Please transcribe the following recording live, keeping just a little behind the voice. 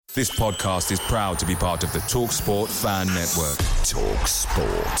This podcast is proud to be part of the TalkSport Fan Network.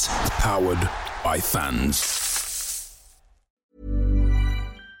 TalkSport. Powered by fans.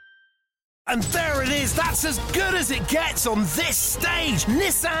 And there it is, that's as good as it gets on this stage.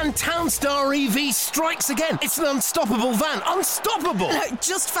 Nissan Townstar EV strikes again. It's an unstoppable van, unstoppable.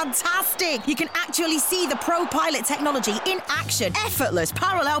 Just fantastic. You can actually see the Pro Pilot technology in action. Effortless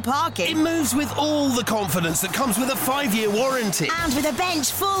parallel parking. It moves with all the confidence that comes with a 5-year warranty. And with a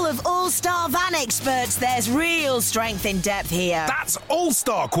bench full of all-star van experts, there's real strength in depth here. That's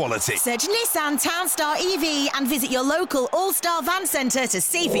all-star quality. Search Nissan Townstar EV and visit your local all-star van centre to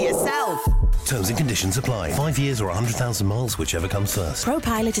see for yourself. Terms and conditions apply. 5 years or 100,000 miles, whichever comes first.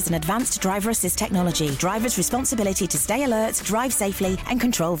 ProPilot is an advanced driver assist technology. Driver's responsibility to stay alert, drive safely, and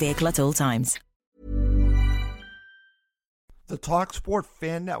control vehicle at all times. The TalkSport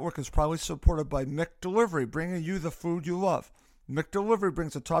Fan Network is proudly supported by McDelivery, bringing you the food you love. McDelivery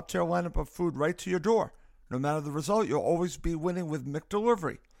brings a top-tier lineup of food right to your door. No matter the result, you'll always be winning with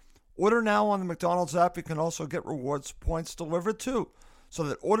McDelivery. Order now on the McDonald's app. You can also get rewards points delivered too, so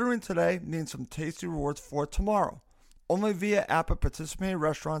that ordering today means some tasty rewards for tomorrow. Only via app at participating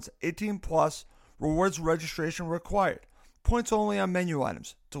restaurants. 18 plus. Rewards registration required. Points only on menu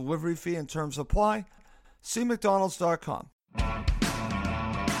items. Delivery fee and terms apply. See McDonald's.com.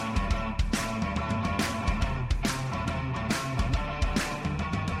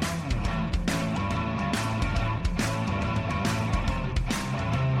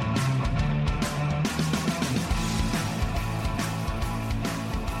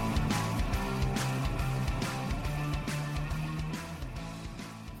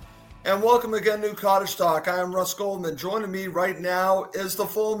 And welcome again to Cottage Talk. I am Russ Goldman. Joining me right now is the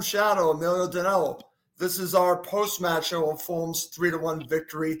Fulham Shadow, Emilio Danello. This is our post-match show of Fulham's 3-1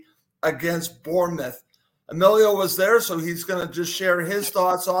 victory against Bournemouth. Emilio was there, so he's going to just share his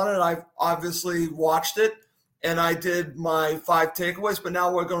thoughts on it. I've obviously watched it, and I did my 5 takeaways, but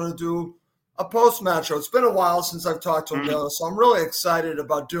now we're going to do a post-match show. It's been a while since I've talked to Emilio, so I'm really excited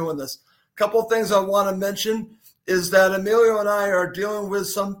about doing this. A couple of things I want to mention is that Emilio and I are dealing with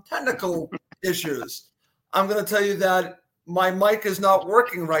some technical issues. I'm going to tell you that my mic is not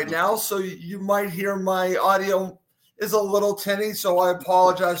working right now, so you might hear my audio is a little tinny, so I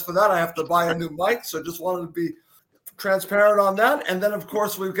apologize for that. I have to buy a new mic, so just wanted to be transparent on that. And then, of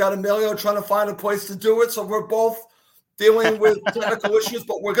course, we've got Emilio trying to find a place to do it, so we're both dealing with technical issues,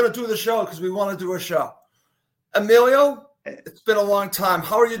 but we're going to do the show because we want to do a show. Emilio, it's been a long time.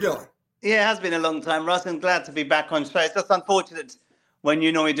 How are you doing? Yeah, it has been a long time, Russ. I'm glad to be back on show. It's just unfortunate when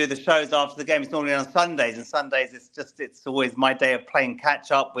you normally do the shows after the game. It's normally on Sundays, and Sundays it's always my day of playing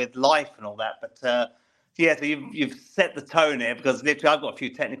catch up with life and all that. But so you've set the tone here because literally I've got a few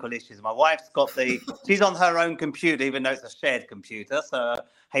technical issues. My wife's got she's on her own computer, even though it's a shared computer. So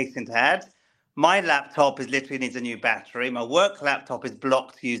hasten to add, my laptop literally needs a new battery. My work laptop is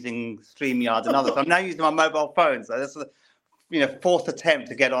blocked using StreamYard and others. So I'm now using my mobile phone. So that's fourth attempt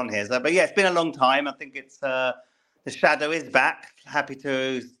to get on here. So, but yeah, it's been a long time. I think it's the Shadow is back. Happy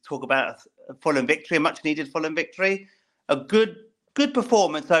to talk about a Fulham victory, a much needed Fulham victory. A good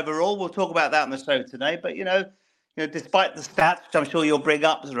performance overall. We'll talk about that on the show today. But despite the stats, which I'm sure you'll bring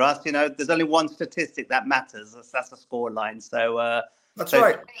up, Russ, there's only one statistic that matters. That's the score line. So that's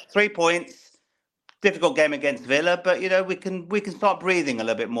right. 3 points. Difficult game against Villa, but we can start breathing a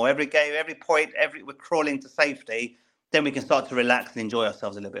little bit more. Every game, every point, we're crawling to safety. Then we can start to relax and enjoy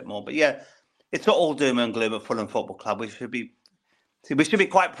ourselves a little bit more. But yeah, it's not all doom and gloom at Fulham Football Club. We should be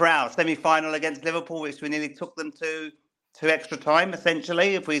quite proud. Semi-final against Liverpool, which we nearly took them to extra time,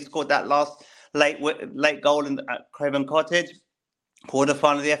 essentially. If we scored that last late goal at Craven Cottage,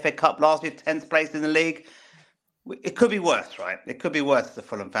 quarter-final of the FA Cup last year, 10th place in the league. It could be worse, right? It could be worse as a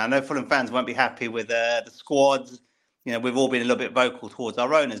Fulham fan. I know Fulham fans won't be happy with the squads. We've all been a little bit vocal towards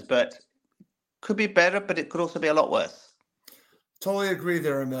our owners, but could be better, but it could also be a lot worse. Totally agree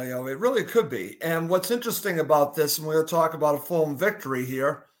there, Emilio. It really could be. And what's interesting about this, and we're going to talk about a Fulham victory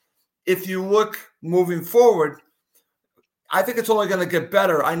here, if you look moving forward, I think it's only going to get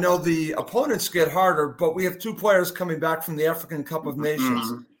better. I know the opponents get harder, but we have 2 players coming back from the African Cup of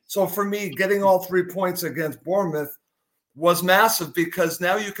Nations. Mm-hmm. So for me, getting all 3 points against Bournemouth was massive because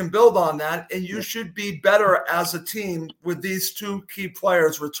now you can build on that, and you should be better as a team with these 2 key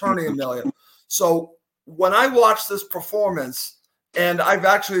players returning, Emilio. So when I watched this performance, and I've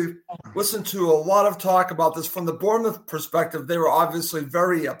actually listened to a lot of talk about this from the Bournemouth perspective, they were obviously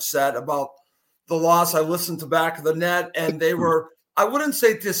very upset about the loss. I listened to Back of the Net, and they were, I wouldn't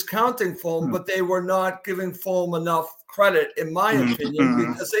say discounting Fulham, but they were not giving Fulham enough credit, in my opinion,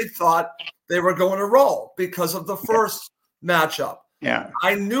 because they thought they were going to roll because of the first matchup. Yeah.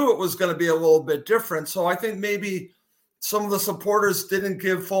 I knew it was going to be a little bit different. So I think maybe some of the supporters didn't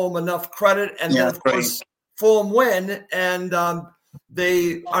give Fulham enough credit. And then, of course, Fulham win, and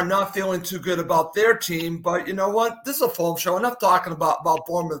they are not feeling too good about their team. But you know what? This is a Fulham show. Enough talking about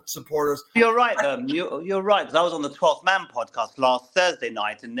Bournemouth supporters. You're right. You're right. Because I was on the 12th Man podcast last Thursday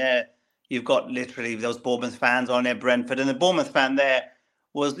night, and there you've got literally those Bournemouth fans on there, Brentford, and the Bournemouth fan there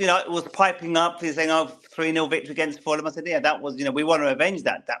was, was piping up, saying, 3-0 victory against Fulham. I said, yeah, that was, we want to avenge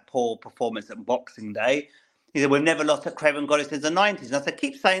that poor performance at Boxing Day. He said, we've never lost at Craven Cottage since the 90s. And I said,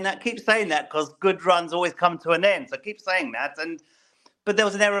 keep saying that, because good runs always come to an end. So keep saying that. But there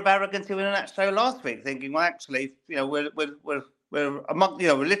was an air of arrogance in that show last week, thinking, well, actually, we're among,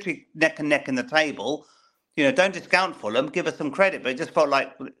 we're literally neck and neck in the table. Don't discount Fulham, give us some credit. But it just felt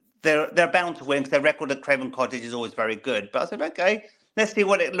like they're bound to win because their record at Craven Cottage is always very good. But I said, okay, let's see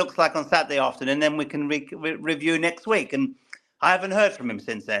what it looks like on Saturday afternoon, and then we can review next week. And I haven't heard from him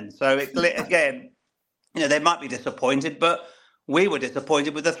since then. So again, they might be disappointed, but we were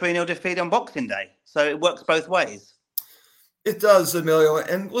disappointed with the 3-0 defeat on Boxing Day. So it works both ways. It does, Emilio.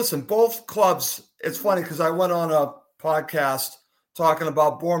 And listen, both clubs, it's funny because I went on a podcast talking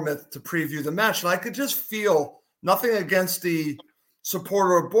about Bournemouth to preview the match, and I could just feel nothing against the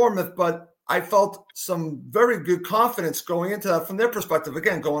supporter of Bournemouth, but I felt some very good confidence going into that from their perspective.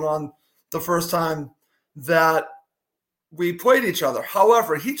 Again, going on the first time that we played each other.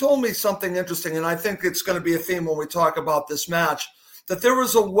 However, he told me something interesting, and I think it's going to be a theme when we talk about this match, that there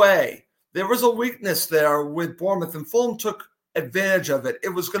was a weakness there with Bournemouth, and Fulham took advantage of it. It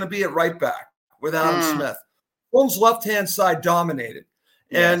was going to be at right back with Adam Smith. Fulham's left-hand side dominated.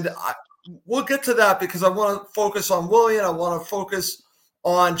 Yes. And we'll get to that because I want to focus on Willian. I want to focus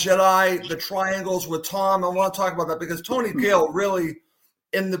on Jedi, the triangles with Tom. I want to talk about that because Tony Gale really,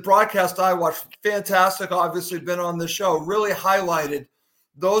 in the broadcast I watched, fantastic, obviously been on the show, really highlighted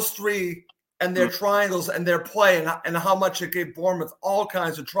those three and their triangles and their play and how much it gave Bournemouth all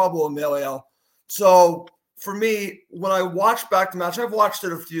kinds of trouble, Emilio. So for me, when I watch back the match, I've watched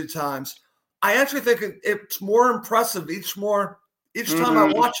it a few times, I actually think it's more impressive each time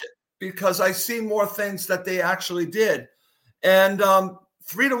I watch it because I see more things that they actually did. And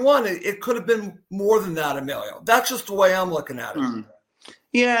 3-1, it could have been more than that, Emilio. That's just the way I'm looking at it.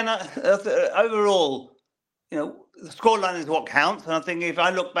 Yeah, and overall, the scoreline is what counts. And I think if I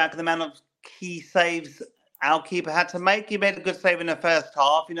look back at the amount of key saves our keeper had to make, he made a good save in the first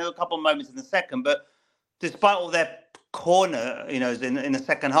half, a couple of moments in the second. But despite all their corner, in the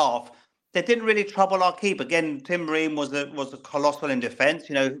second half, they didn't really trouble our keeper. Again, Tim Ream was a colossal in defence,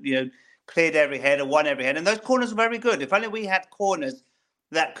 cleared every header, won every header. And those corners were very good. If only we had corners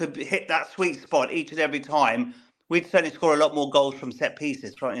that could hit that sweet spot each and every time, we'd certainly score a lot more goals from set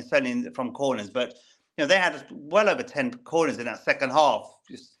pieces, certainly from corners. But, they had well over 10 corners in that second half,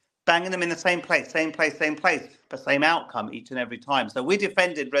 just banging them in the same place, but same outcome each and every time. So we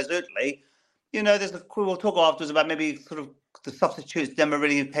defended resolutely. We'll talk afterwards about maybe sort of the substitutes never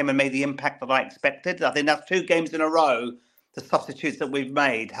really came and made the impact that I expected. I think that's 2 games in a row. The substitutes that we've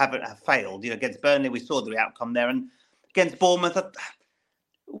made have failed. Against Burnley, we saw the outcome there. And against Bournemouth,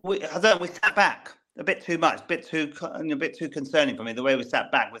 we sat back a bit too much, a bit too concerning for me, the way we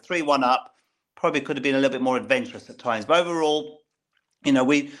sat back. We're 3-1 up, probably could have been a little bit more adventurous at times. But overall,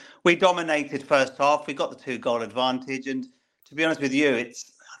 we dominated first half. We got the 2-goal advantage. And to be honest with you, I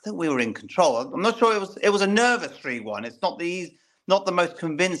think we were in control. I'm not sure it was a nervous 3-1. It's not the most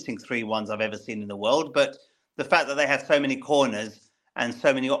convincing 3-1s I've ever seen in the world, but the fact that they had so many corners and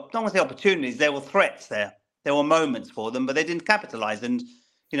so many, not want to say opportunities, there were threats there. There were moments for them, but they didn't capitalise. And,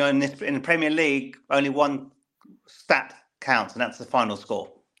 in the Premier League, only one stat counts, and that's the final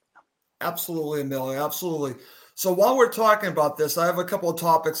score. Absolutely, Emilio, absolutely. So while we're talking about this, I have a couple of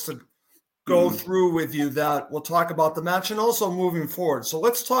topics to go through with you that we'll talk about the match and also moving forward. So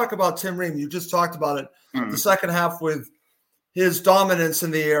let's talk about Tim Ream. You just talked about it. The second half with his dominance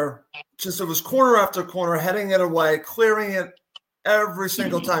in the air. It was corner after corner, heading it away, clearing it every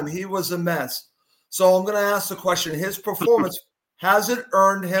single time. He was immense. So I'm going to ask the question, his performance, has it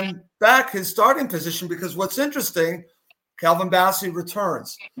earned him back his starting position? Because what's interesting, Calvin Bassey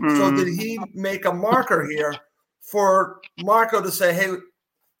returns. So did he make a marker here for Marco to say, hey,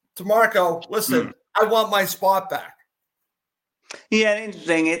 to Marco, listen, I want my spot back? Yeah,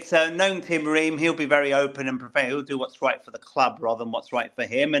 interesting. It's known Tim Ream. He'll be very open and professional. He'll do what's right for the club rather than what's right for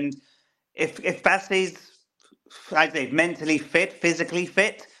him. And if Bassey's, I'd say, mentally fit, physically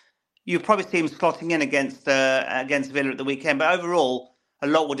fit, you probably see him slotting in against Villa at the weekend. But overall, a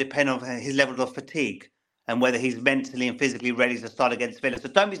lot will depend on his level of fatigue and whether he's mentally and physically ready to start against Villa. So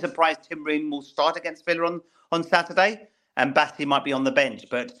don't be surprised Tim Ream will start against Villa on Saturday. and Batty might be on the bench.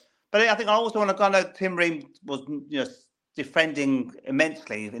 But I think I also want to. I know Tim Ream was defending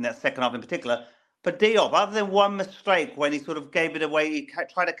immensely in that second half in particular. But Diop, other than one mistake when he sort of gave it away, he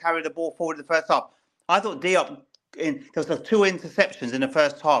tried to carry the ball forward in the first half. I thought Diop, there was 2 interceptions in the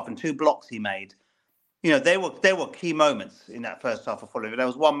first half and 2 blocks he made. They were key moments in that first half of Fulham. There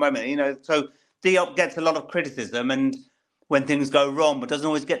was one moment, so Diop gets a lot of criticism and when things go wrong, but doesn't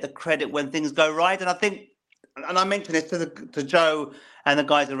always get the credit when things go right. And I think, and I mentioned this to Joe and the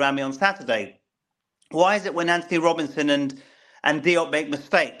guys around me on Saturday. Why is it when Anthony Robinson and Diop make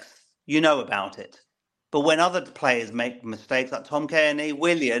mistakes, you know about it? But when other players make mistakes, like Tom Kearney,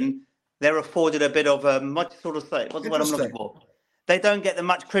 Willian, they're afforded a bit of a much sort of say. What's the word I'm looking for? They don't get the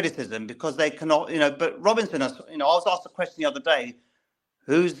much criticism because they cannot, But Robinson, I was asked a question the other day: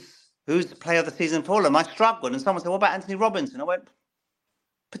 who's the player of the season for Fulham? I struggled, and someone said, "What about Anthony Robinson?" I went,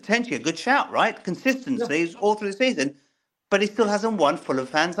 potentially a good shout, right? Consistency all through the season, but he still hasn't won Fulham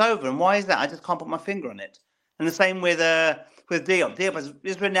fans over. And why is that? I just can't put my finger on it. And the same with Diop. Diop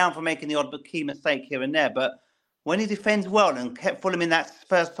is renowned for making the odd but key mistake here and there, but when he defends well and kept Fulham in that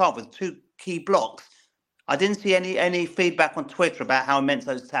first half with 2 key blocks, I didn't see any feedback on Twitter about how immense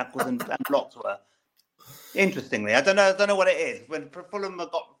those tackles and blocks were. Interestingly, I don't know what it is. When Fulham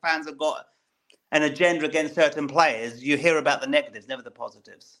fans have got an agenda against certain players, you hear about the negatives, never the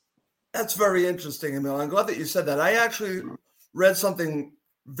positives. That's very interesting, Emil. I'm glad that you said that. I actually read something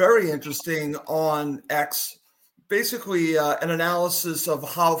very interesting on X, basically an analysis of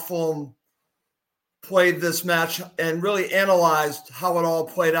how Fulham played this match and really analyzed how it all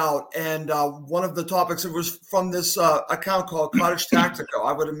played out. And one of the topics, it was from this account called Cottage Tactical.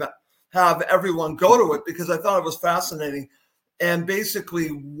 I would have everyone go to it because I thought it was fascinating. And basically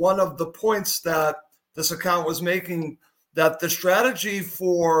one of the points that this account was making, that the strategy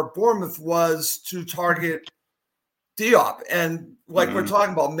for Bournemouth was to target Diop and we're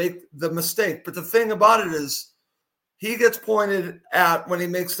talking about, make the mistake. But the thing about it is, he gets pointed at when he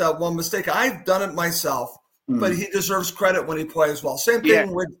makes that one mistake. I've done it myself, but he deserves credit when he plays well. Same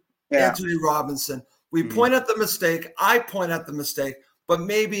thing with Anthony Robinson. We point at the mistake. I point at the mistake, but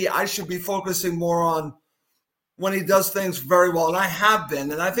maybe I should be focusing more on when he does things very well. And I have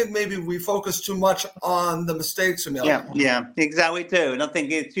been. And I think maybe we focus too much on the mistakes, Emil. Yeah, exactly. We do. And I think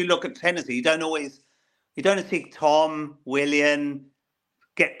if you look at Tennessee, you don't see Tom, Willian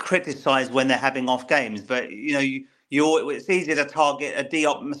get criticised when they're having off games. But, it's easier to target a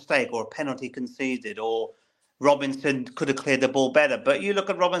Diop mistake or a penalty conceded, or Robinson could have cleared the ball better. But you look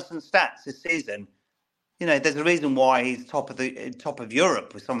at Robinson's stats this season, there's a reason why he's top of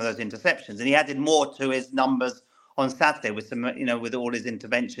Europe with some of those interceptions. And he added more to his numbers on Saturday with some, with all his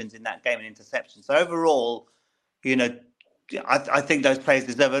interventions in that game and interceptions. So overall, I think those players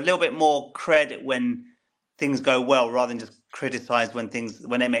deserve a little bit more credit when things go well rather than just criticize when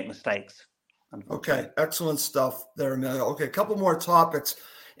they make mistakes. Okay, excellent stuff there, Emilio. Okay, a couple more topics.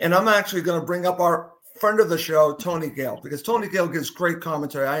 And I'm actually going to bring up our friend of the show, Tony Gale, because Tony Gale gives great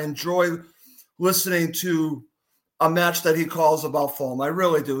commentary. I enjoy listening to a match that he calls about Fulham. I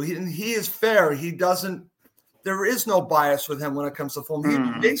really do. He is fair. There is no bias with him when it comes to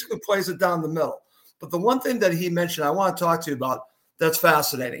Fulham. He basically plays it down the middle. But the one thing that he mentioned I want to talk to you about that's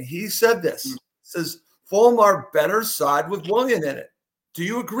fascinating. He said this. He says, Fulham are better side with Willian in it. Do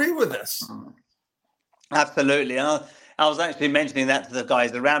you agree with this? Absolutely. I was actually mentioning that to the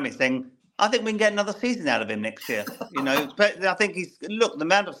guys around me, saying, I think we can get another season out of him next year. But I think the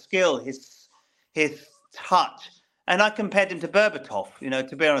amount of skill, his touch. And I compared him to Berbatov,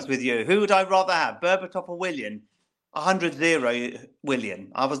 to be honest with you. Who would I rather have, Berbatov or Willian? 100-0 Willian.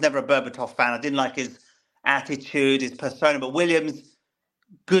 I was never a Berbatov fan. I didn't like his attitude, his persona. But Williams,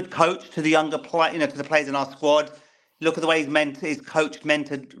 good coach to the younger to the players in our squad. Look at the way he's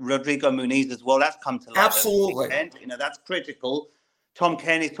mentored Rodrigo Muniz as well. That's come to life. Absolutely. That's critical. Tom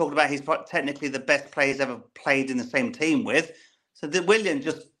Kearney's talked about he's technically the best player he's ever played in the same team with. So Willian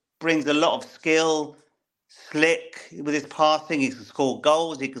just brings a lot of skill, slick with his passing. He can score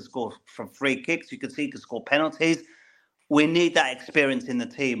goals. He can score from free kicks. You can see he can score penalties. We need that experience in the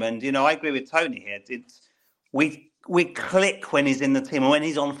team. And, I agree with Tony here. We click when he's in the team and when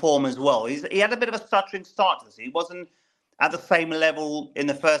he's on form as well. He had a bit of a stuttering start to this. He wasn't at the same level in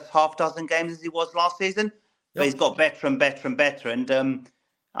the first half dozen games as he was last season, but he's got better and better and better. And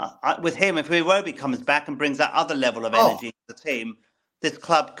with him, if Iwobi comes back and brings that other level of energy to the team, this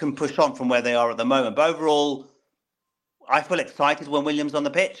club can push on from where they are at the moment. But overall, I feel excited when Williams on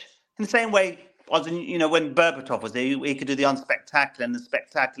the pitch. In the same way, when Berbatov was there, he could do the unspectacular and the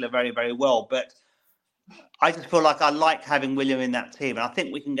spectacular very, very well. But I just feel like I like having William in that team, and I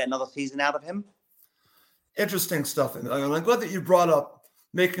think we can get another season out of him. Interesting stuff. And I'm glad that you brought up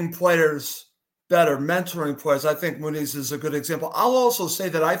making players better, mentoring players. I think Muniz is a good example. I'll also say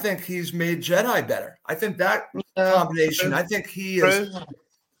that I think he's made Jedi better. I think that combination, I think he has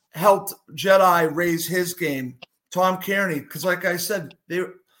helped Jedi raise his game. Tom Kearney, because like I said,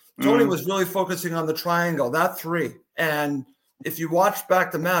 Tony was really focusing on the triangle, that three. And if you watch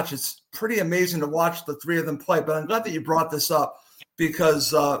back the match, it's pretty amazing to watch the three of them play. But I'm glad that you brought this up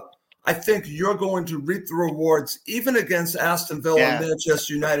because I think you're going to reap the rewards even against Aston Villa and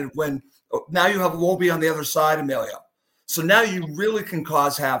Manchester United when now you have Iwobi on the other side, Emilio. So now you really can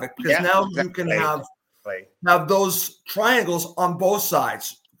cause havoc because you can have those triangles on both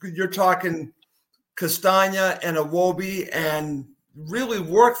sides. You're talking Castagna and Iwobi and really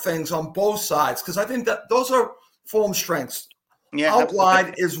work things on both sides because I think that those are Fulham strengths. Yeah, out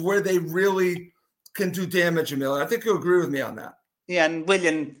wide is where they really can do damage, Emilio. I think you'll agree with me on that. Yeah, and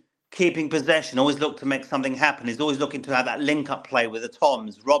William keeping possession, always look to make something happen. He's always looking to have that link-up play with the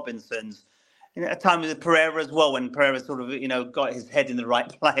Toms, Robinsons. At times with Pereira as well, when Pereira sort of, got his head in the right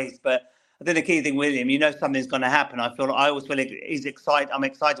place. But I think the key thing with him, something's going to happen. I always feel like he's excited. I'm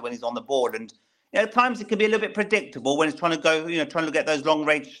excited when he's on the board. And at times it can be a little bit predictable when he's trying to go, trying to get those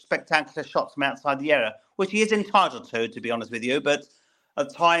long-range spectacular shots from outside the area, which he is entitled to be honest with you. But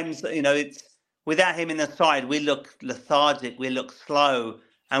at times, it's without him in the side, we look lethargic, we look slow,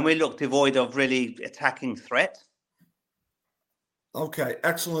 and we look devoid of really attacking threat. Okay,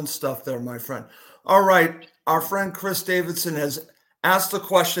 excellent stuff there, my friend. All right, our friend Chris Davidson has asked the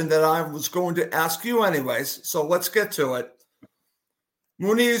question that I was going to ask you anyways, so let's get to it.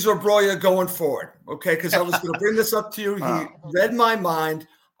 Muniz or Broja going forward, okay? Because I was going to bring this up to you. He read my mind.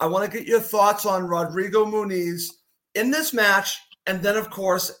 I want to get your thoughts on Rodrigo Muniz in this match, and then, of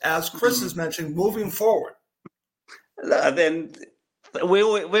course, as Chris has mentioned, moving forward. Then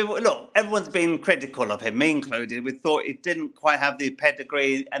look, everyone's been critical of him, me included. We thought he didn't quite have the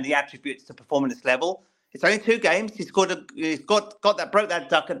pedigree and the attributes to perform at this level. It's only 2 games. He's broke that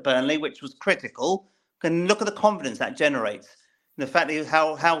duck at Burnley, which was critical. And look at the confidence that generates. And the fact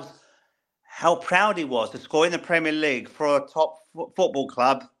that how proud he was to score in the Premier League for a top football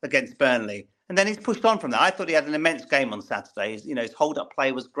club against Burnley. And then he's pushed on from that. I thought he had an immense game on Saturday. His hold-up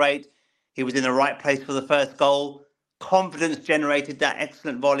play was great. He was in the right place for the first goal. Confidence generated that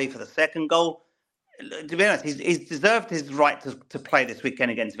excellent volley for the second goal. To be honest, he's deserved his right to play this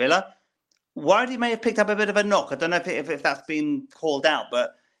weekend against Villa. Worried he may have picked up a bit of a knock. I don't know if that's been called out,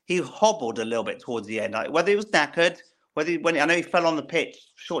 but he hobbled a little bit towards the end. Whether he was knackered, I know he fell on the pitch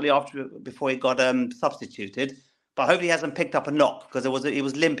shortly before he got substituted, but hopefully he hasn't picked up a knock because he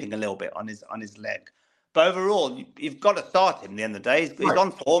was limping a little bit on his leg. But overall, you've got to start him at the end of the day. He's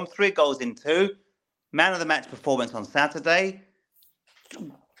on form, 3 goals in 2. Man of the match performance on Saturday.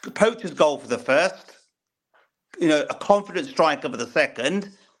 Poacher's goal for the first. A confident striker for the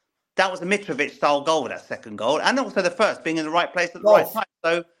second. That was a Mitrovic-style goal, that second goal. And also the first, being in the right place at the right time.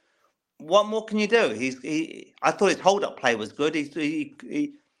 So what more can you do? I thought his hold-up play was good.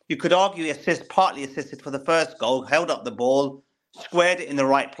 You could argue he partly assisted for the first goal, held up the ball, squared it in the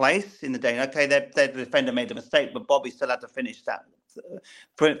right place in the day. Okay, the defender made a mistake, but Bobby still had to finish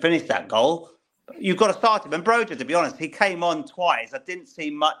that goal. You've got to start him. And Broja, to be honest, he came on twice. I didn't see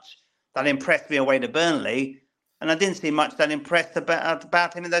much that impressed me away to Burnley. And I didn't see much that impressed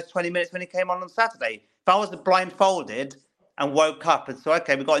about him in those 20 minutes when he came on Saturday. If I was blindfolded and woke up and said,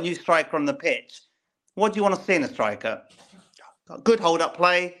 okay, we've got a new striker on the pitch, what do you want to see in a striker? Good hold-up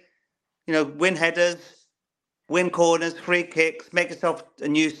play, win headers, win corners, free kicks, make yourself a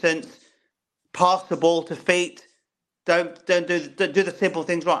nuisance, pass the ball to feet. Don't do the simple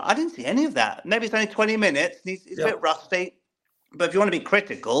things right. I didn't see any of that. Maybe it's only 20 minutes. He's a bit rusty. But if you want to be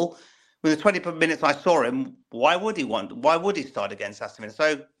critical, with the 20 minutes I saw him, why would he start against Aston Villa?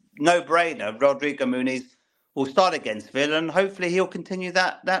 So no brainer. Rodrigo Muniz will start against Villa, and hopefully he'll continue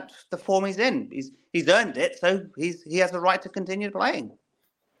the form he's in. He's earned it, so he has the right to continue playing.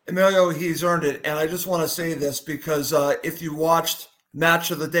 Emilio, he's earned it, and I just want to say this because if you watched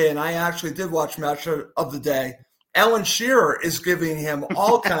Match of the Day, and I actually did watch Match of the Day, Alan Shearer is giving him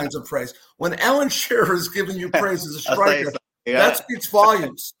all kinds of praise. When Alan Shearer is giving you praise as a striker, that speaks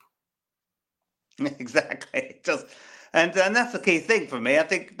volumes. Exactly. And that's the key thing for me, I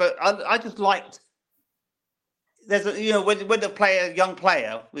think. But I just liked. There's when a young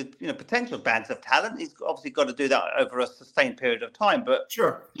player with potential bags of talent, he's obviously got to do that over a sustained period of time. But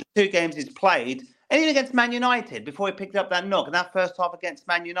sure, the 2 games he's played, and even against Man United before he picked up that knock, and that first half against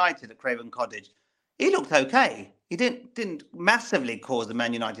Man United at Craven Cottage, he looked okay. He didn't massively cause the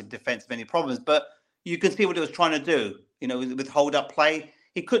Man United defence many problems, but you can see what he was trying to do. With hold-up play,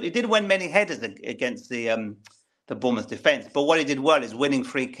 He did win many headers against the Bournemouth defence, but what he did well is winning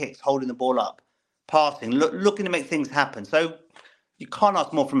free kicks, holding the ball up, passing, looking to make things happen. So you can't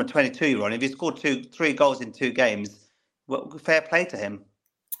ask more from a 22-year-old. If he scored 3 goals in 2 games, well, fair play to him.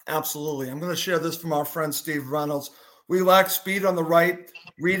 Absolutely. I'm going to share this from our friend Steve Reynolds. We lack speed on the right.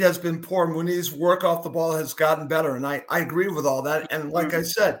 Reed has been poor. Mooney's work off the ball has gotten better, and I agree with all that. And like I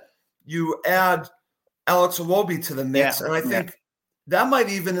said, you add Alex Iwobi to the mix, and I think that might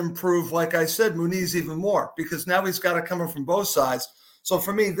even improve, like I said, Muniz even more, because now he's got it coming from both sides. So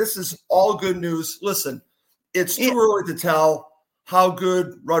for me, this is all good news. Listen, it's too early to tell how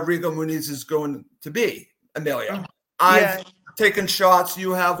good Rodrigo Muniz is going to be, Emilio. I've taken shots, we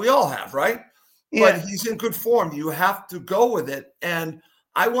all have, right? Yeah. But he's in good form. You have to go with it. And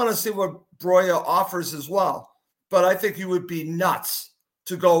I want to see what Broya offers as well. But I think you would be nuts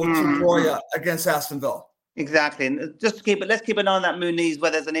to go to Broya against Aston Villa. Exactly. And just let's keep an eye on that Muniz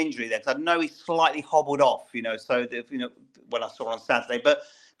where there's an injury there. Because I know he's slightly hobbled off, so when I saw on Saturday. But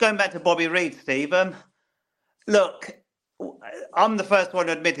going back to Bobby Reid, Steve, look, I'm the first one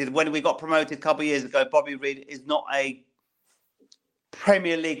to admit it. When we got promoted a couple of years ago, Bobby Reid is not a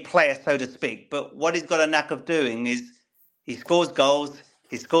Premier League player, so to speak. But what he's got a knack of doing is he scores goals,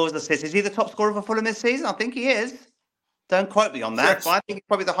 he scores assists. Is he the top scorer for Fulham this season? I think he is. Don't quote me on that, but I think he's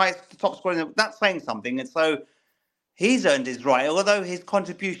probably the highest top scorer. That's saying something. And so he's earned his right. Although his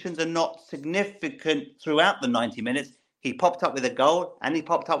contributions are not significant throughout the 90 minutes, he popped up with a goal and he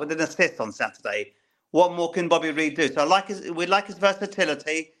popped up with an assist on Saturday. What more can Bobby Reid do? So we like his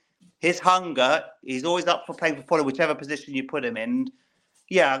versatility, his hunger. He's always up for playing for Fulham, whichever position you put him in.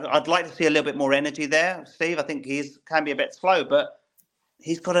 Yeah, I'd like to see a little bit more energy there, Steve. I think he can be a bit slow, but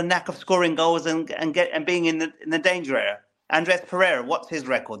he's got a knack of scoring goals and being in the danger area. Andres Pereira, what's his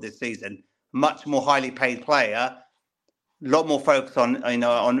record this season? Much more highly paid player. A lot more focus on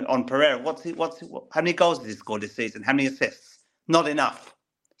Pereira. How many goals has he scored this season? How many assists? Not enough.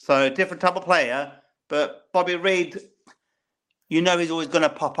 So different type of player, but Bobby Reid, he's always going to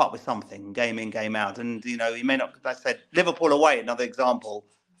pop up with something game in, game out. And, he may not, like I said, Liverpool away, another example.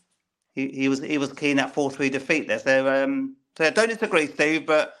 He was keen at 4-3 defeat there. So I don't disagree, Steve,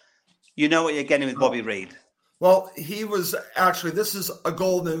 but you know what you're getting with Bobby Reid. Well, he was actually, this is a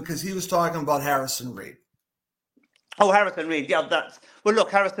golden because he was talking about Harrison Reed. Oh, Harrison Reed. Yeah,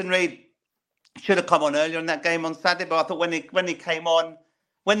 look, Harrison Reed should have come on earlier in that game on Saturday, but I thought when he came on,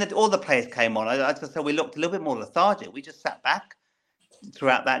 all the players came on, I just said we looked a little bit more lethargic. We just sat back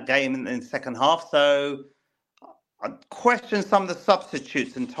throughout that game in the second half. So I question some of the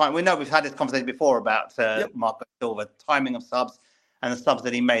substitutes and time. We know we've had this conversation before about Marco Silva, timing of subs and the subs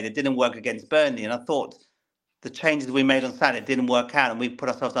that he made. It didn't work against Burnley. And I thought the changes we made on Saturday didn't work out. And we put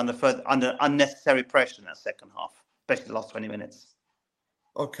ourselves under unnecessary pressure in that second half, especially the last 20 minutes.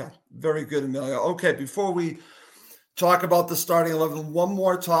 Okay. Very good, Emilio. Okay. Before we talk about the starting 11, one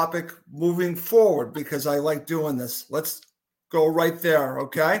more topic moving forward, because I like doing this. Let's go right there.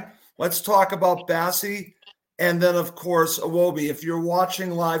 Okay. Let's talk about Bassi. And then, of course, Iwobi. If you're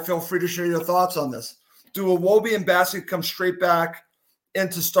watching live, feel free to share your thoughts on this. Do Iwobi and Bassi come straight back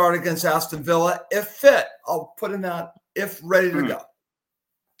into start against Aston Villa? If fit, I'll put in that if ready to go.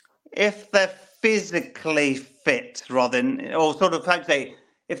 If they're physically fit, rather than, or sort of like say,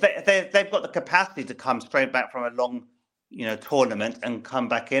 if they've got the capacity to come straight back from a long, tournament and come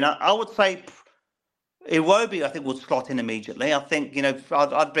back in, I would say Iwobi, I think, would slot in immediately. I think,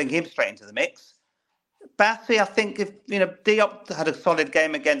 I'd bring him straight into the mix. Bassi, I think if, Diop had a solid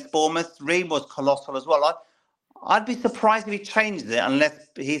game against Bournemouth, Reed was colossal as well. I'd be surprised if he changed it unless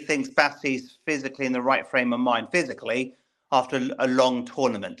he thinks Bassi's physically in the right frame of mind, physically, after a long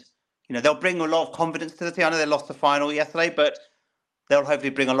tournament. They'll bring a lot of confidence to the team. I know they lost the final yesterday, but they'll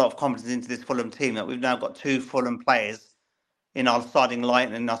hopefully bring a lot of confidence into this Fulham team that we've now got 2 Fulham players in our starting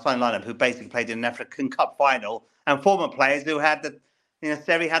lineup who basically played in an African Cup final, and former players who had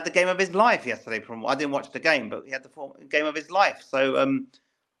Seri had the game of his life yesterday. I didn't watch the game, but he had the game of his life. So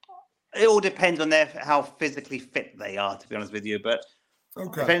it all depends on how physically fit they are, to be honest with you. But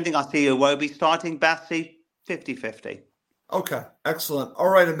if anything, I see Iwobi starting, Bassi 50-50. Okay, excellent. All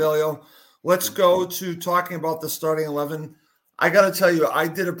right, Emilio, let's go to talking about the starting 11. I got to tell you, I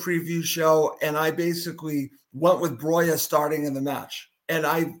did a preview show, and I basically went with Broya starting in the match. And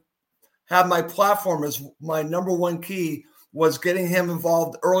I have my platform as my number one key was getting him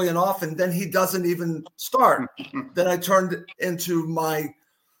involved early and often. Then he doesn't even start. Then I turned into my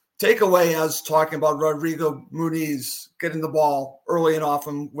takeaway as talking about Rodrigo Muniz getting the ball early and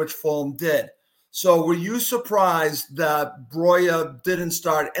often, which Fulham did. So were you surprised that Broya didn't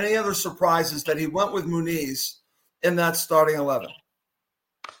start? Any other surprises that he went with Muniz in that starting 11?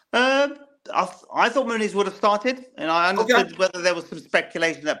 I thought Muniz would have started, and I understood whether there was some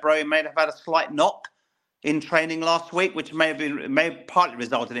speculation that Brown may have had a slight knock in training last week, which may have partly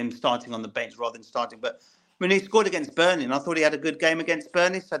resulted in him starting on the bench rather than starting. But Muniz scored against Burnley, and I thought he had a good game against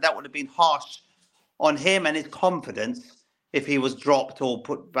Burnley, so that would have been harsh on him and his confidence if he was dropped or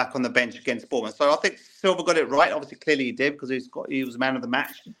put back on the bench against Bournemouth. So I think Silva got it right. Obviously, clearly he did because he was man of the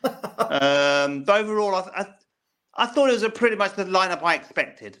match. But overall, I thought it was pretty much the lineup I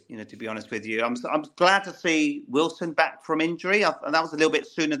expected, to be honest with you. I'm glad to see Wilson back from injury. And that was a little bit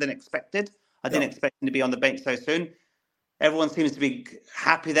sooner than expected. I didn't expect him to be on the bench so soon. Everyone seems to be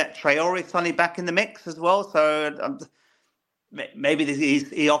happy that Traore is suddenly back in the mix as well. So maybe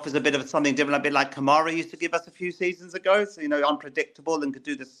he offers a bit of something different, a bit like Kamara used to give us a few seasons ago. So, unpredictable and could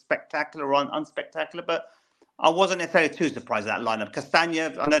do the spectacular or unspectacular. But I wasn't necessarily too surprised at that lineup.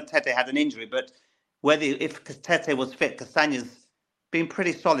 Castagna, I know Tete had an injury, but if Tete was fit, Castagna's been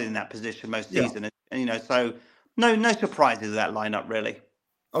pretty solid in that position most season. And, so no surprises with that lineup, really.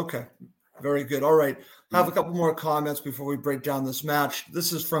 Okay. Very good. All right. I have a couple more comments before we break down this match.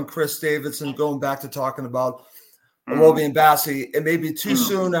 This is from Chris Davidson, going back to talking about Iwobi and Bassey. It may be too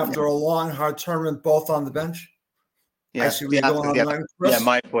soon after a long, hard tournament, both on the bench. Yeah, I see where you're going on that, Chris. Yeah,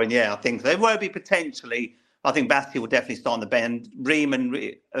 my point. Yeah, I think so. There will be potentially. I think Bassey will definitely start on the bench. Ream and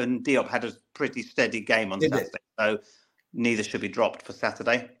Diop had a pretty steady game on Saturday, so neither should be dropped for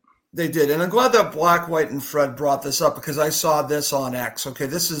Saturday. They did. And I'm glad that Black, White, and Fred brought this up because I saw this on X. Okay,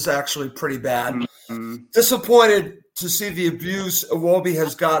 this is actually pretty bad. Mm-hmm. Disappointed to see the abuse Iwobi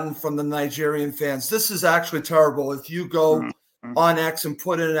has gotten from the Nigerian fans. This is actually terrible. If you go on X and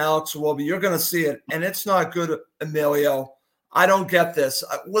put in Alex Iwobi, you're going to see it. And it's not good, Emilio. I don't get this.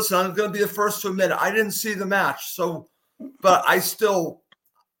 Listen, I'm going to be the first to admit it. I didn't see the match. But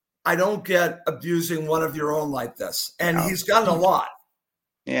I don't get abusing one of your own like this. And he's gotten a lot.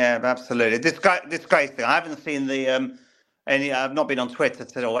 Yeah, absolutely. Disgracing. I haven't seen I've not been on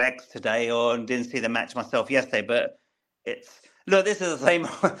Twitter or X today, or didn't see the match myself yesterday. But this is the same.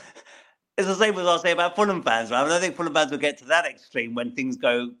 It's the same as I say about Fulham fans. Right? I don't think Fulham fans will get to that extreme when things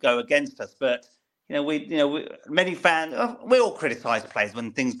go against us. But many fans, we all criticise players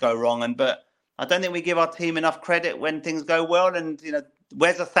when things go wrong, but I don't think we give our team enough credit when things go well. And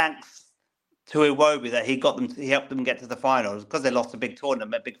where's the thanks to Iwobi that he helped them get to the finals because they lost a big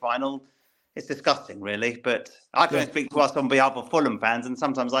tournament, big final. It's disgusting, really. But I can speak to us on behalf of Fulham fans, and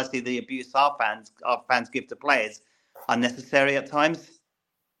sometimes I see the abuse our fans give to players unnecessary at times.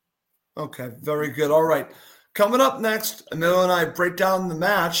 Okay, very good. All right. Coming up next, Emilio and I break down the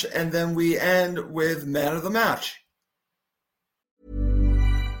match, and then we end with man of the match.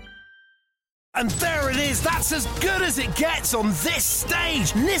 And there it is, that's as good as it gets on this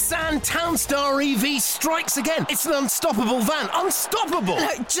stage. Nissan Townstar EV strikes again. It's an unstoppable van, unstoppable.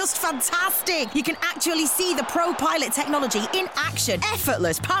 Just fantastic. You can actually see the Pro Pilot technology in action.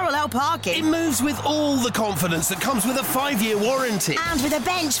 Effortless parallel parking. It moves with all the confidence that comes with a 5-year warranty. And with a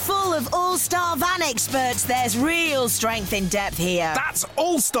bench full of all-star van experts, there's real strength in depth here. That's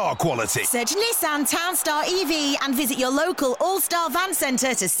all-star quality. Search Nissan Townstar EV and visit your local all-star van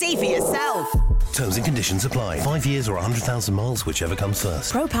centre to see for yourself. Terms and conditions apply. 5 years or 100,000 miles, whichever comes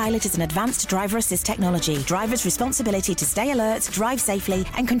first. ProPilot is an advanced driver assist technology. Driver's responsibility to stay alert, drive safely,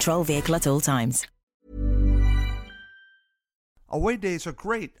 and control vehicle at all times. Away days are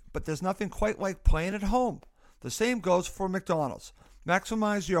great, but there's nothing quite like playing at home. The same goes for McDonald's.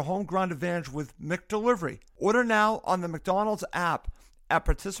 Maximize your home ground advantage with McDelivery. Order now on the McDonald's app. At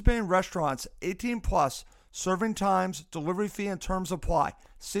participating restaurants, 18 plus, serving times, delivery fee, and terms apply.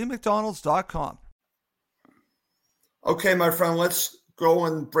 See McDonald's.com. Okay, my friend, let's go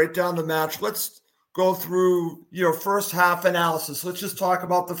and break down the match. Let's go through your first half analysis. Let's just talk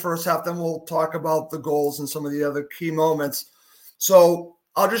about the first half, then we'll talk about the goals and some of the other key moments. So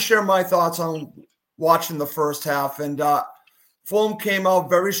I'll just share my thoughts on watching the first half. And Fulham came out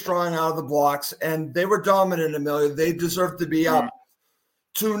very strong out of the blocks, and they were dominant, Emilio. They deserved to be up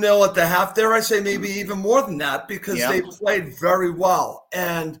 2-0 at the half. Dare I say maybe even more than that, because they played very well.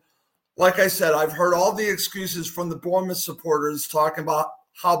 And like I said, I've heard all the excuses from the Bournemouth supporters talking about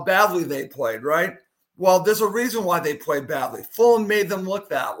how badly they played, right? Well, there's a reason why they played badly. Fulham made them look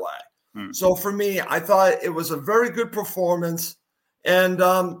that way. So for me, I thought it was a very good performance and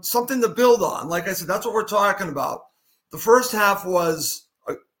something to build on. Like I said, that's what we're talking about. The first half was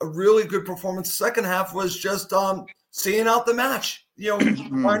a really good performance. The second half was just seeing out the match,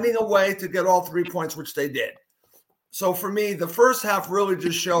 finding a way to get all 3 points, which they did. So for me, the first half really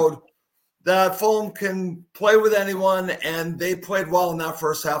just showed that Fulham can play with anyone, and they played well in that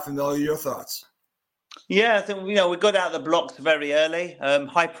first half. Emilio, your thoughts? Yeah, I think we got out of the blocks very early.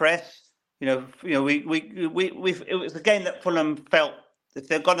 High press. It was a game that Fulham felt if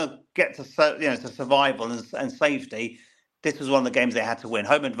they're going to get to survival and safety, this was one of the games they had to win.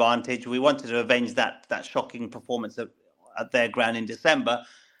 Home advantage. We wanted to avenge that shocking performance at their ground in December.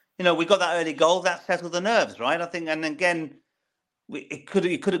 We got that early goal that settled the nerves, right? I think, and again, he could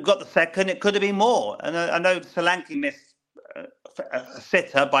have got the second. It could have been more. And I know Solanke missed a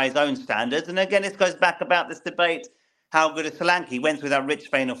sitter by his own standards. And again, this goes back about this debate: how good is Solanke? He went through that rich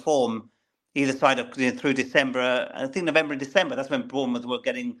vein of form either side of through December. I think November and December. That's when Bournemouth were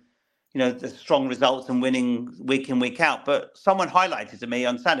getting, the strong results and winning week in, week out. But someone highlighted to me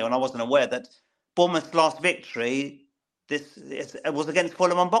on Saturday, and I wasn't aware that Bournemouth's last victory it was against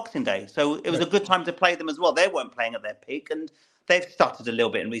Fulham on Boxing Day. So it was a good time to play them as well. They weren't playing at their peak, and they've stuttered a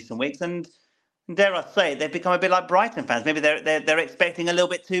little bit in recent weeks. And dare I say, they've become a bit like Brighton fans. Maybe they're expecting a little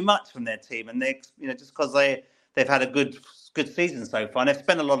bit too much from their team, and they just because they've had a good season so far, and they've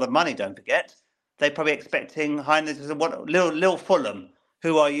spent a lot of money. Don't forget, they're probably expecting what little Fulham.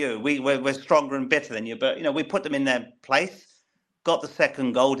 Who are you? We're stronger and better than you, but we put them in their place. Got the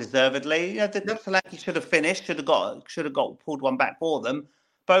second goal deservedly. Solanke should have finished. Should have got pulled one back for them.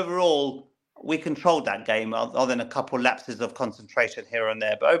 But overall, we controlled that game, other than a couple lapses of concentration here and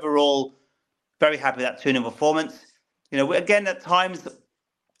there. But overall, very happy with that 2-0 performance. Again at times,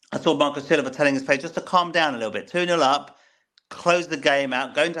 I saw Marco Silva telling his players just to calm down a little bit. 2-0 up, close the game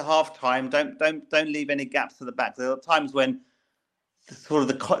out, go into half time. Don't leave any gaps to the back. There are times when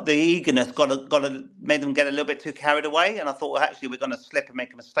the eagerness made them get a little bit too carried away, and I thought, well, actually, we're going to slip and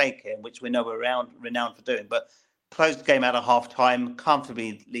make a mistake here, which we know we're renowned for doing. But closed the game out at half time,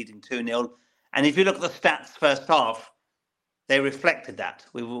 comfortably leading 2-0. And if you look at the stats first half, they reflected that.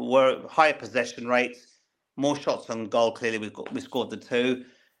 We were higher possession rates, more shots on goal. Clearly, we scored the 2,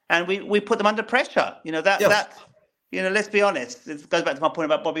 and we put them under pressure. Let's be honest. It goes back to my point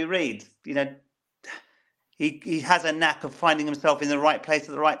about Bobby Reid. He has a knack of finding himself in the right place at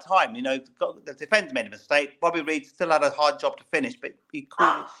the right time. The defence made a mistake. Bobby Reid still had a hard job to finish, but he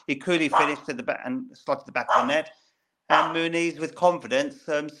coolly finished at the back and slotted the back of the net. And Muniz, with confidence,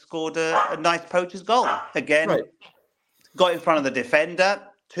 scored a nice poacher's goal. Again, got in front of the defender.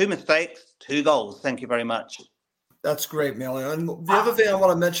 2 mistakes, 2 goals. Thank you very much. That's great, Emilio. And the other thing I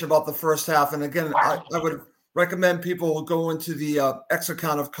want to mention about the first half, and again, I would recommend people go into the X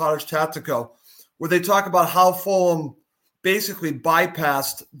account of Cottage Tactico, where they talk about how Fulham basically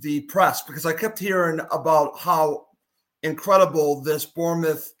bypassed the press, because I kept hearing about how incredible this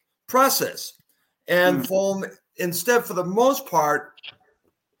Bournemouth press is. And Fulham, instead, for the most part,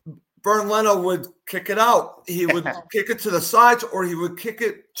 Bernd Leno would kick it out. He would kick it to the sides, or he would kick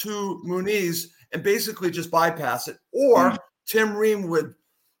it to Muniz and basically just bypass it. Or Tim Ream would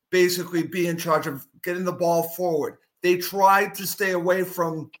basically be in charge of getting the ball forward. They tried to stay away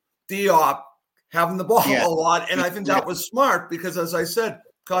from Diop having the ball a lot, and I think that was smart because, as I said,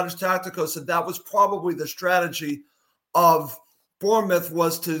 Cottage Tactico said that was probably the strategy of Bournemouth,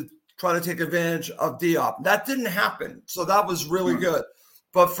 was to try to take advantage of Diop. That didn't happen, so that was really good.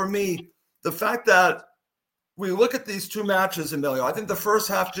 But for me, the fact that we look at these 2 matches, Emilio, I think the first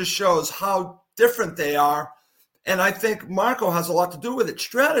half just shows how different they are, and I think Marco has a lot to do with it,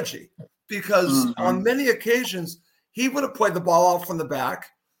 strategy, because on many occasions he would have played the ball out from the back,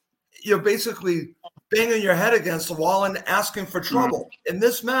 basically banging your head against the wall and asking for trouble. In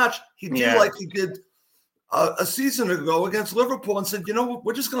this match, he did like he did a season ago against Liverpool and said,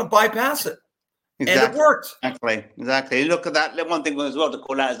 we're just going to bypass it. Exactly. And it worked. Exactly. Look at that. One thing as well to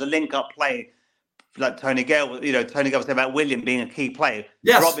call out is the link-up play, like Tony Gale. Tony Gale was saying about William being a key player.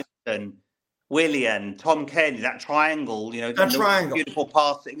 Yes. Robinson, Willian, Tom Kenny, that triangle. Beautiful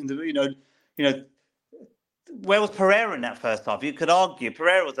passing. Where was Pereira in that first half? You could argue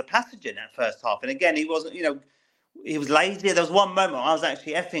Pereira was a passenger in that first half. And again, he wasn't, he was lazy. There was one moment I was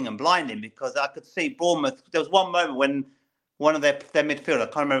actually effing and blinding because I could see Bournemouth. There was one moment when one of their midfield, I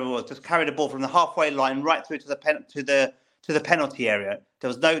can't remember who it was, just carried the ball from the halfway line right through to the penalty area. There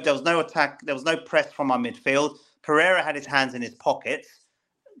was no attack. There was no press from our midfield. Pereira had his hands in his pockets.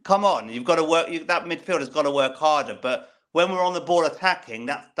 Come on, you've got to work. That midfield has got to work harder. But when we're on the ball attacking,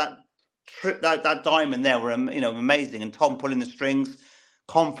 that diamond there were amazing, and Tom pulling the strings,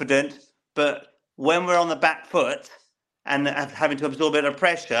 confident. But when we're on the back foot and having to absorb a bit of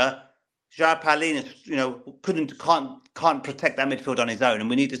pressure, João Paulinho, can't protect that midfield on his own, and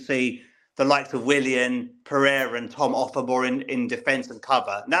we need to see the likes of Willian, Pereira, and Tom offer more in defence and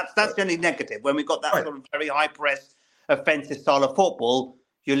cover. And that's the only negative. When we've got that sort of very high press offensive style of football,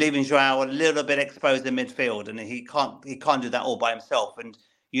 you're leaving João a little bit exposed in midfield, and he can't do that all by himself. And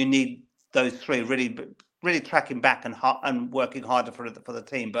you need those three really tracking back and working harder for the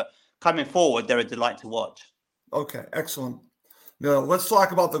team. But coming forward, they're a delight to watch. Okay, excellent. Now, let's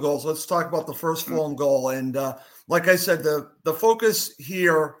talk about the goals. Let's talk about the first Fulham goal. And like I said, the focus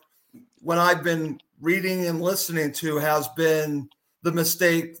here, when I've been reading and listening to, has been the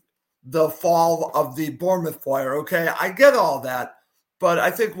mistake, the fall of the Bournemouth player. Okay, I get all that, but I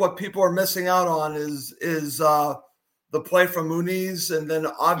think what people are missing out on is the play from Muniz, and then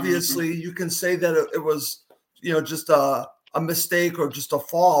obviously you can say that it was just a mistake or just a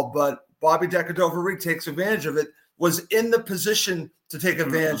fall, but Bobby Decordova-Reid takes advantage of it. Was in the position to take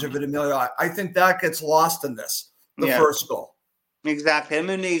advantage of it, Emilio. I think that gets lost in this, the first goal. Exactly. And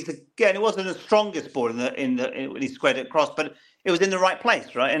Muniz, again, it wasn't the strongest ball when he squared it across, but it was in the right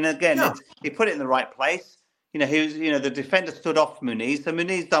place, right? And again, he put it in the right place. He was, the defender stood off Muniz, so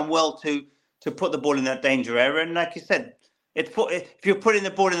Muniz done well to put the ball in that danger area. And like you said, if you're putting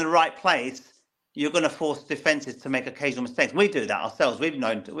the ball in the right place, you're going to force defenses to make occasional mistakes. We do that ourselves.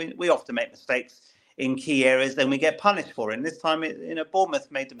 We often make mistakes in key areas, then we get punished for it. And this time,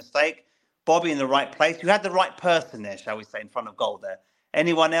 Bournemouth made the mistake. Bobby in the right place. You had the right person there, shall we say, in front of goal there.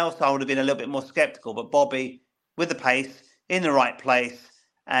 Anyone else, I would have been a little bit more sceptical. But Bobby, with the pace, in the right place,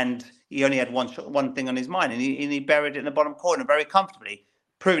 and he only had one thing on his mind, and he buried it in the bottom corner very comfortably,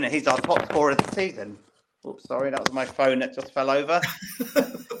 proving that he's our top scorer of the season. Oops, sorry, that was my phone that just fell over.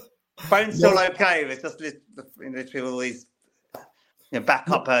 Phone's still okay. It's just literally all these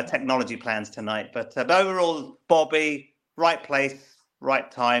backup technology plans tonight. But overall, Bobby, right place, right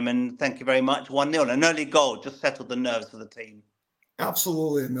time, and thank you very much. 1-0. An early goal just settled the nerves for the team.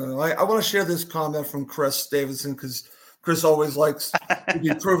 Absolutely. No, I want to share this comment from Chris Davidson because Chris always likes to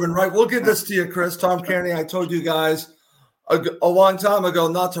be proven right. We'll give this to you, Chris. Tom Kearney, I told you guys a long time ago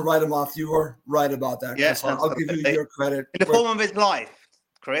not to write him off. You were right about that, Chris. Yeah, I'll give you your credit. In the form of his life,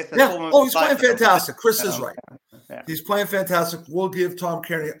 Chris. He's playing fantastic. Chris is right. Yeah. He's playing fantastic. We'll give Tom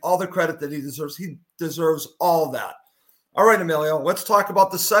Kearney all the credit that he deserves. He deserves all of that. All right, Emilio, let's talk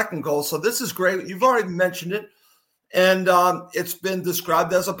about the second goal. So this is great. You've already mentioned it, and it's been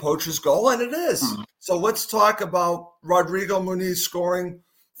described as a poacher's goal, and it is. So let's talk about Rodrigo Muniz scoring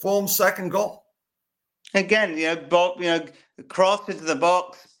Fulham's second goal. Again, Bob, cross into the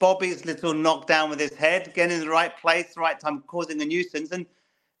box. Bobby's little knockdown with his head, getting in the right place, right time, causing a nuisance, and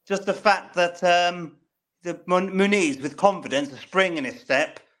just the fact that the Muniz, with confidence, a spring in his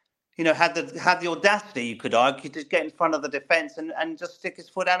step, had the audacity, you could argue, to get in front of the defence and just stick his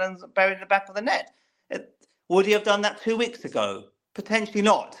foot out and bury it in the back of the net. Would he have done that 2 weeks ago? Potentially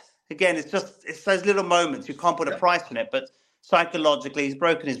not. Again, it's those little moments. You can't put a price on it, but psychologically, he's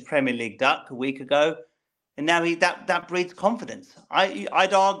broken his Premier League duck a week ago, and now that breeds confidence.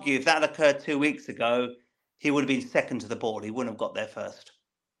 I'd argue if that occurred 2 weeks ago, he would have been second to the ball. He wouldn't have got there first.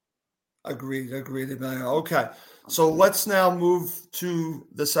 Agreed. Okay, so let's now move to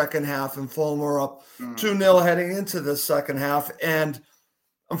the second half, and Fulham are up 2-0 heading into the second half. And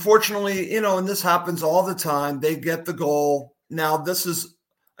unfortunately, and this happens all the time, they get the goal. Now, this is,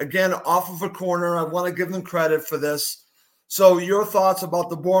 again, off of a corner. I want to give them credit for this. So your thoughts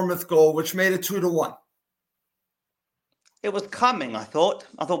about the Bournemouth goal, which made it 2-1? It was coming, I thought.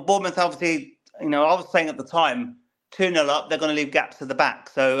 Bournemouth, obviously, I was saying at the time, 2-0 up, they're going to leave gaps at the back.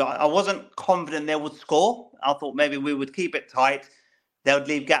 So I wasn't confident they would score. I thought maybe we would keep it tight. They would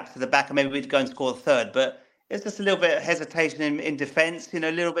leave gaps at the back and maybe we'd go and score the third. But it's just a little bit of hesitation in defence, a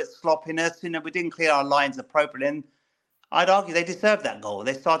little bit sloppiness. We didn't clear our lines appropriately. And I'd argue they deserved that goal.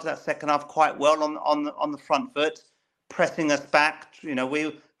 They started that second half quite well on the front foot, pressing us back.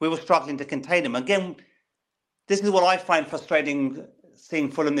 We were struggling to contain them. Again, this is what I find frustrating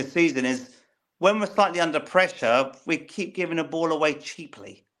seeing Fulham this season is when we're slightly under pressure, we keep giving the ball away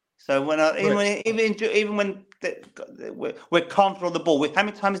cheaply. So even when we're comfortable on the ball, how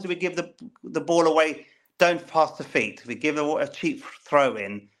many times do we give the ball away? Don't pass the feet. We give a cheap throw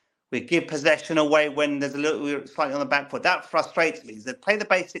in. We give possession away when we're slightly on the back foot. That frustrates me. They play the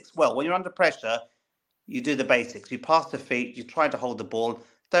basics well. When you're under pressure, you do the basics. You pass the feet. You try to hold the ball.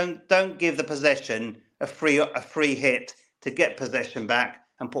 Don't give the possession a free hit to get possession back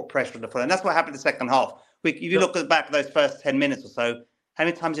and put pressure on the foot. And that's what happened in the second half. If you look back at those first 10 minutes or so, how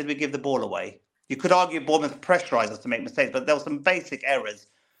many times did we give the ball away? You could argue Bournemouth pressurised us to make mistakes, but there were some basic errors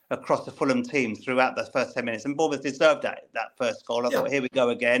across the Fulham team throughout the first 10 minutes. And Bournemouth deserved that first goal. I thought, here we go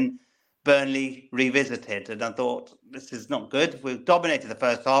again. Burnley revisited. And I thought, this is not good. We've dominated the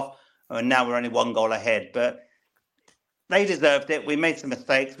first half, and now we're only 1 goal ahead. But they deserved it. We made some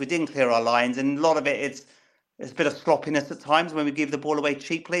mistakes. We didn't clear our lines. And a lot of it's a bit of sloppiness at times when we give the ball away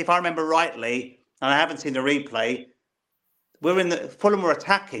cheaply. If I remember rightly, and I haven't seen the replay, Fulham were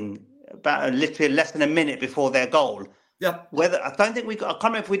attacking literally less than a minute before their goal. Yep. I don't think I can't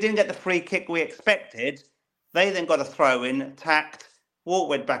remember if we didn't get the free kick we expected. They then got a throw in, tacked,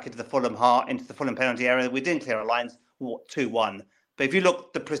 went back into the Fulham penalty area. We didn't clear our lines, 2-1. But if you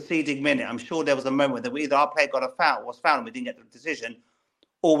look the preceding minute, I'm sure there was a moment that either our player got a foul, was fouled, and we didn't get the decision,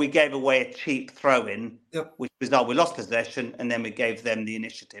 or we gave away a cheap throw in, which result we lost possession, and then we gave them the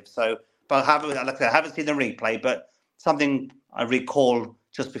initiative. So, but I haven't seen the replay, but something I recall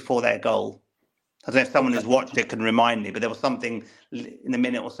just before their goal. I don't know if someone who's watched it can remind me, but there was something in the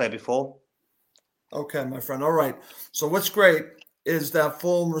minute or so before. Okay, my friend. All right. So what's great is that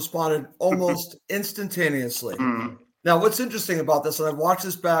Fulham responded almost instantaneously. Now, what's interesting about this, and I've watched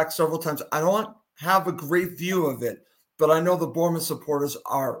this back several times, I don't have a great view of it, but I know the Bournemouth supporters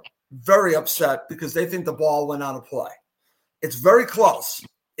are very upset because they think the ball went out of play. It's very close.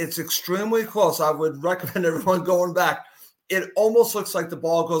 It's extremely close. I would recommend everyone going back. It almost looks like the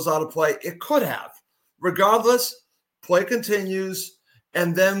ball goes out of play. It could have. Regardless, play continues,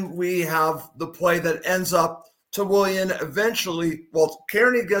 and then we have the play that ends up to Willian eventually. Well,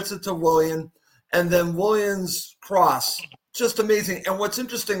 Kearney gets it to Willian, and then Willian's cross. Just amazing. And what's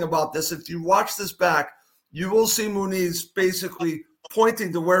interesting about this, if you watch this back, you will see Muniz basically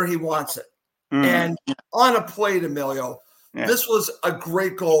pointing to where he wants it. And on a plate, Emilio, this was a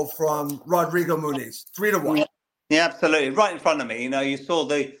great goal from Rodrigo Muniz, 3-1. Yeah, absolutely. Right in front of me. You saw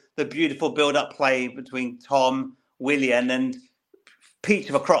the beautiful build-up play between Tom, Willian, and peach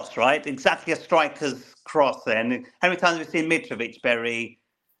of a cross, right? Exactly a striker's cross there. And how many times have we seen Mitrovic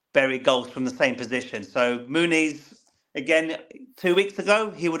bury goals from the same position? So Muniz, again, 2 weeks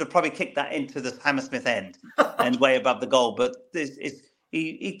ago, he would have probably kicked that into the Hammersmith end and way above the goal. But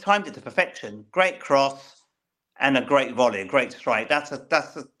he timed it to perfection. Great cross and a great volley, a great strike. That's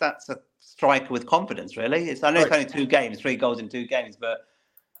a striker with confidence, really. I know it's only 2 games, 3 goals in 2 games, but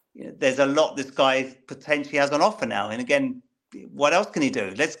there's a lot this guy potentially has on offer now. And again, what else can he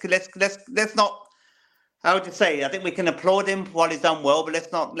do? Let's not. How would you say? I think we can applaud him while he's done well, but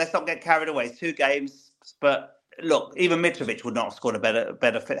let's not get carried away. It's 2 games, but look, even Mitrovic would not have scored had a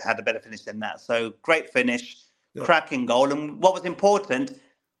better finish than that. So great finish, cracking goal, and what was important,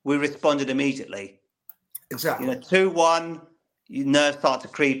 we responded immediately. Exactly. 2-1. Your nerves start to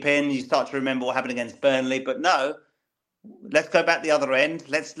creep in. You start to remember what happened against Burnley, but no. Let's go back the other end.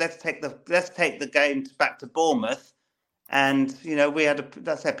 Let's take the game back to Bournemouth, and we had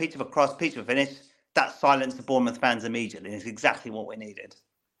a peach of a cross, peach of a finish. That silenced the Bournemouth fans immediately. It's exactly what we needed.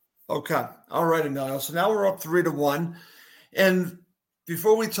 Okay, all right, Emilio. So now we're up 3-1, and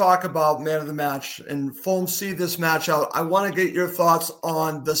before we talk about man of the match and Fulham see this match out, I want to get your thoughts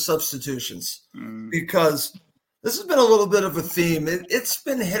on the substitutions because this has been a little bit of a theme. It's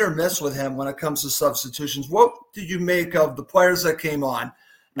been hit or miss with him when it comes to substitutions. What do you make of the players that came on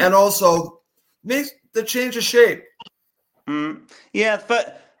and also make the change of shape? Yeah,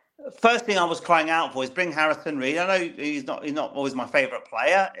 but first thing I was crying out for is bring Harrison Reed. I know he's not always my favourite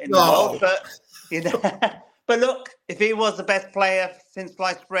player in the world, but but look, if he was the best player since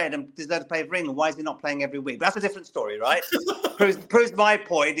sliced bread and deserved to play for England, why is he not playing every week? But that's a different story, right? proves my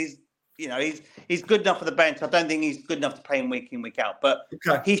point. He's good enough for the bench. I don't think he's good enough to play him week in, week out. But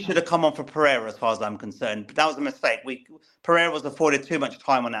he should have come on for Pereira, as far as I'm concerned. But that was a mistake. Pereira was afforded too much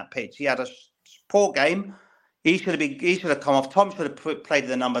time on that pitch. He had a poor game. He should have come off. Tom should have played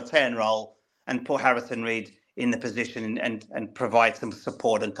the number 10 role and put Harrison Reed in the position and provide some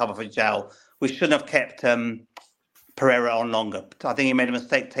support and cover for João. We shouldn't have kept Pereira on longer. I think he made a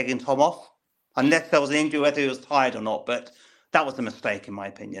mistake taking Tom off, unless there was an injury, whether he was tired or not. But that was a mistake, in my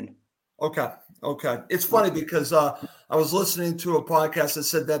opinion. Okay. It's funny because I was listening to a podcast that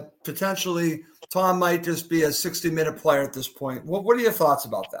said that potentially Tom might just be a 60-minute player at this point. What are your thoughts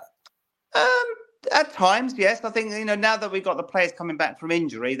about that? At times, yes. I think, now that we've got the players coming back from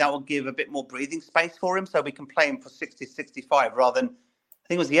injury, that will give a bit more breathing space for him so we can play him for 60, 65 rather than, I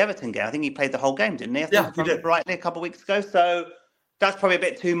think it was the Everton game. I think he played the whole game, didn't he? Yeah, he did. Rightly, a couple of weeks ago. So that's probably a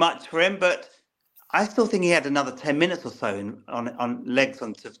bit too much for him, but I still think he had another 10 minutes or so on legs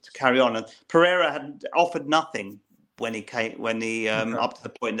to carry on. And Pereira had offered nothing when he up to the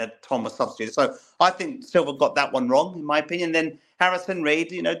point that Tom was substituted. So I think Silva got that one wrong, in my opinion. Then Harrison Reed,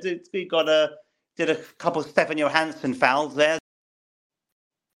 did a couple of Stefan Johansson fouls there.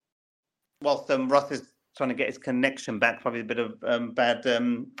 Whilst Russ is trying to get his connection back, probably a bit of bad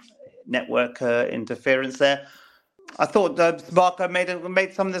network interference there. I thought Marco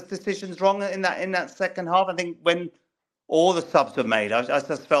made some of the decisions wrong in that second half. I think when all the subs were made, I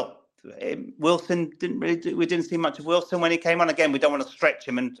just felt Wilson we didn't see much of Wilson when he came on. Again, we don't want to stretch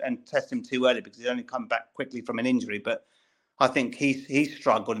him and test him too early because he's only come back quickly from an injury. But I think he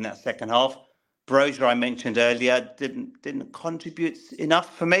struggled in that second half. Brozier, I mentioned earlier, didn't contribute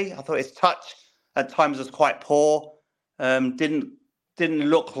enough for me. I thought his touch at times was quite poor. Didn't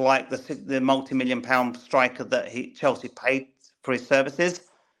look like the multi-million-pound striker that Chelsea paid for his services.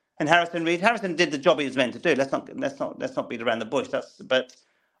 And Harrison did the job he was meant to do. Let's not beat around the bush. But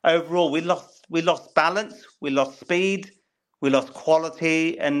overall we lost balance, we lost speed, we lost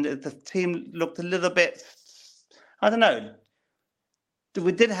quality, and the team looked a little bit, I don't know.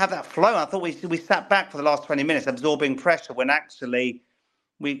 We didn't have that flow. I thought we sat back for the last 20 minutes absorbing pressure when actually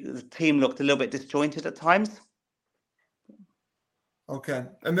the team looked a little bit disjointed at times. Okay.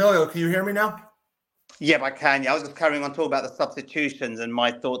 Emilio, can you hear me now? Yeah, I can. Yeah, I was just carrying on talking about the substitutions and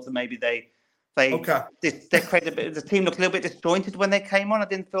my thoughts that maybe they created a bit. The team looked a little bit disjointed when they came on. I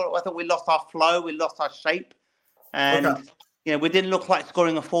thought we lost our flow, we lost our shape, and we didn't look like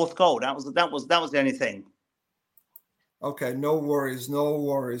scoring a fourth goal. That was the only thing. Okay, no worries.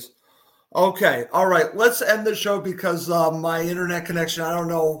 Okay, all right. Let's end the show because my internet connection, I don't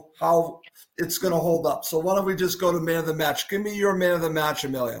know how it's going to hold up. So why don't we just go to man of the match? Give me your man of the match,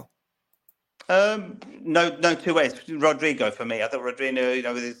 Emilio. No two ways. Rodrigo for me. I thought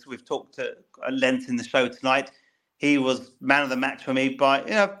Rodrigo, we've talked at length in the show tonight. He was man of the match for me by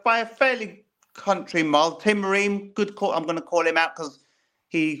a fairly country mile. Tim Ream, good call. I'm going to call him out because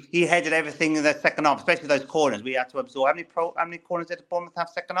he headed everything in the second half, especially those corners. We had to absorb. How many corners did Bournemouth have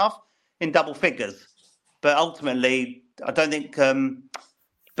second half? In double figures. But ultimately, I don't think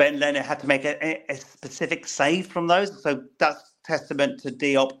Ben Leonard had to make a specific save from those. So that's testament to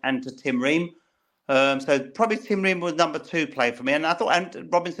Diop and to Tim Ream. So probably Tim Ream was number 2 play for me. And I thought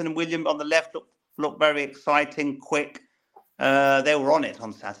Robinson and William on the left looked very exciting, quick. They were on it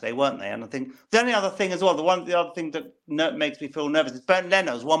on Saturday, weren't they? And I think the only other thing as well, the other thing that makes me feel nervous is Bernd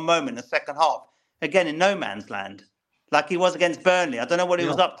Leno's one moment in the second half, again in no man's land, like he was against Burnley. I don't know what he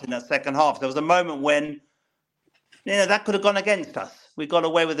was up to in that second half. There was a moment when that could have gone against us. We got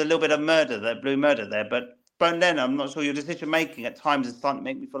away with a little bit of blue murder there. But Bernd Leno, I'm not sure your decision making at times is starting to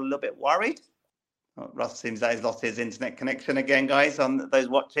make me feel a little bit worried. Russ seems that he's lost his internet connection again, guys, on those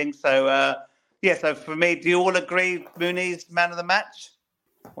watching. So, so for me, do you all agree Mooney's man of the match?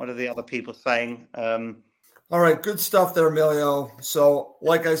 What are the other people saying? All right, good stuff there, Emilio. So,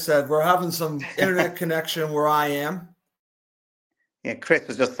 like I said, we're having some internet connection where I am. Yeah, Chris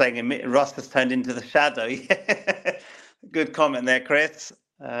was just saying Russ has turned into the shadow. Good comment there, Chris.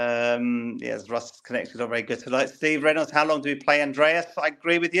 Yes, Russ's connection is not very good tonight. Steve Reynolds, how long do we play Andreas? I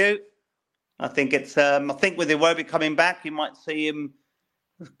agree with you. I think it's. I think with Iwobi coming back, you might see him,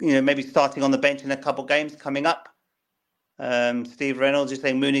 maybe starting on the bench in a couple of games coming up. Steve Reynolds, you're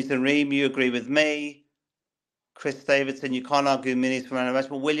saying Muniz and Ream. You agree with me. Chris Davidson, you can't argue Muniz for man of the match.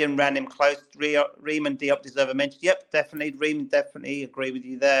 Well, William ran him close. Ream and Diop deserve a mention. Yep, definitely. Ream, definitely agree with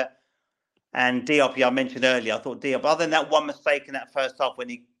you there. And Diop, I mentioned earlier. I thought Diop, other than that one mistake in that first half when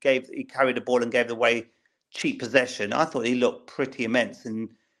he carried the ball and gave away cheap possession, I thought he looked pretty immense and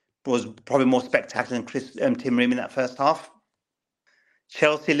was probably more spectacular than Tim Ream in that first half.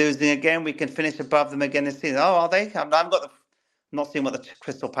 Chelsea losing again. We can finish above them again this season. Oh, are they? I'm not seeing what the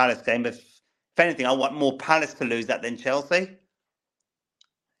Crystal Palace game, but if anything, I want more Palace to lose that than Chelsea.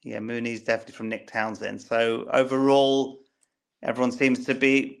 Yeah, Mooney's definitely from Nick Townsend. So overall, everyone seems to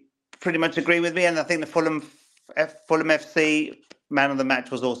be pretty much agreeing with me. And I think the Fulham FC man of the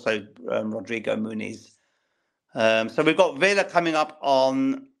match was also Rodrigo Muniz. So we've got Villa coming up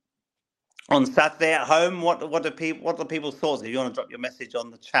on Saturday at home. What are people's thoughts? If you want to drop your message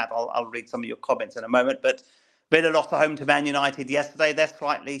on the chat, I'll read some of your comments in a moment. But Villa lost at home to Man United yesterday. They're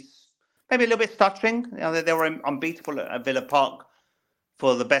slightly, maybe a little bit stuttering. They were unbeatable at Villa Park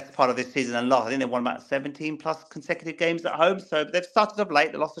for the best part of this season and lost. I think they won about 17 plus consecutive games at home. So they've started up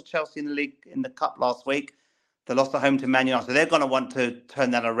late. They lost to Chelsea in the league in the cup last week. They lost at home to Man United. So they're going to want to turn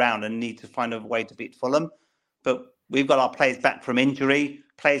that around and need to find a way to beat Fulham. But we've got our players back from injury,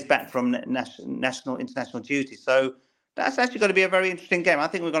 players back from international duty. So that's actually going to be a very interesting game. I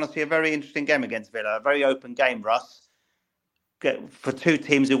think we're going to see a very interesting game against Villa. A very open game, Russ, for two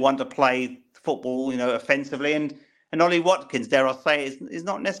teams who want to play football, offensively. And Ollie Watkins, dare I say, is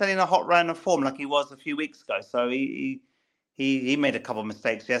not necessarily in a hot run of form like he was a few weeks ago. So he made a couple of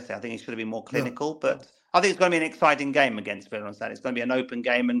mistakes yesterday. I think he should have been more clinical. But I think it's going to be an exciting game against Villa on Saturday. It's going to be an open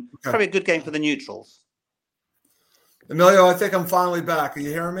game and probably a good game for the neutrals. Emilio, I think I'm finally back. Are you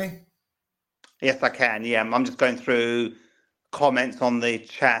hearing me? Yes, I can. Yeah, I'm just going through comments on the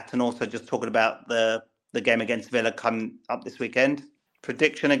chat and also just talking about the game against Villa coming up this weekend.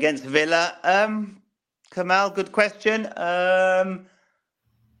 Prediction against Villa. Kamal, good question. We're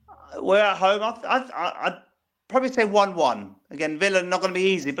at home. probably say 1-1. Again, Villa not going to be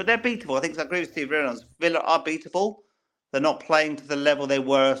easy, but they're beatable. I think I agree with Steve Reynolds. Villa are beatable. They're not playing to the level they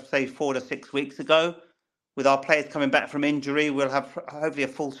were, say, 4 to 6 weeks ago. With our players coming back from injury, we'll have hopefully a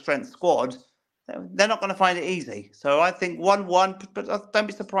full-strength squad. They're not going to find it easy. So I think 1-1, but don't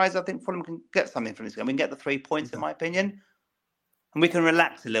be surprised. I think Fulham can get something from this game. We can get the 3 points, in my opinion. And we can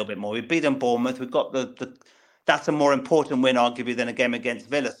relax a little bit more. We've beaten Bournemouth. We've got that's a more important win, arguably, than a game against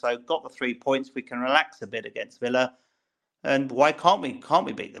Villa. So got the 3 points. We can relax a bit against Villa. And why can't we? Can't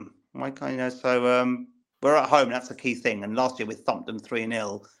we beat them? Why can't So we're at home. That's the key thing. And last year we thumped them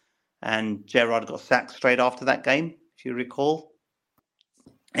 3-0. And Gerrard got sacked straight after that game, if you recall.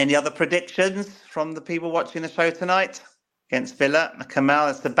 Any other predictions from the people watching the show tonight against Villa? Kamal,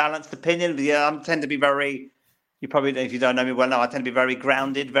 it's a balanced opinion. Yeah, I tend to be very, you probably, if you don't know me well now, I tend to be very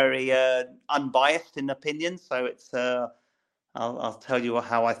grounded, very unbiased in opinion. So it's, I'll tell you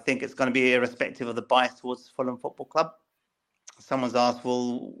how I think it's going to be, irrespective of the bias towards Fulham Football Club. Someone's asked,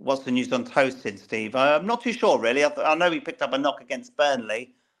 well, what's the news on Toasted, Steve? I'm not too sure, really. I know he picked up a knock against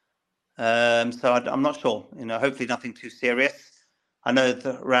Burnley. So I'm not sure. Hopefully nothing too serious. I know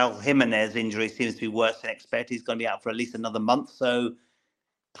the Raul Jimenez injury seems to be worse than expected. He's going to be out for at least another month. So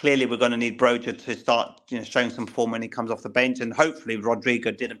clearly we're going to need Broja to start showing some form when he comes off the bench. And hopefully Rodrigo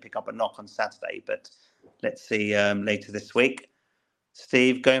didn't pick up a knock on Saturday. But let's see later this week.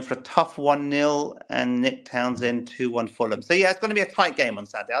 Steve going for a tough 1-0 and Nick Townsend 2-1 Fulham. So, yeah, it's going to be a tight game on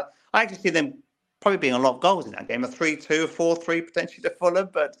Saturday. I actually see them probably being a lot of goals in that game. A 3-2, 4-3 potentially to Fulham.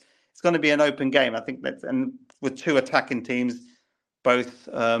 But it's going to be an open game. I think and with two attacking teams,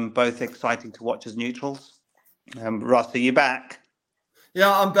 both exciting to watch as neutrals. Russ, are you back?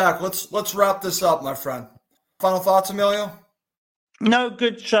 Yeah, I'm back. Let's wrap this up, my friend. Final thoughts, Emilio? No,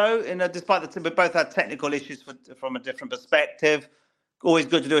 good show. Despite we both had technical issues from a different perspective. Always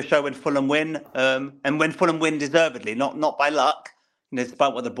good to do a show when Fulham win, and when Fulham win deservedly, not by luck.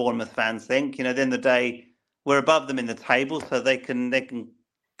 Despite what the Bournemouth fans think. At the end of the day, we're above them in the table, so they can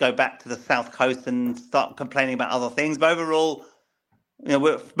go back to the South Coast and start complaining about other things. But overall,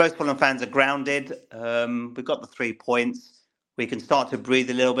 most Fulham fans are grounded. We've got the 3 points. We can start to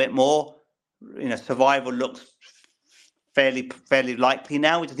breathe a little bit more. Survival looks fairly likely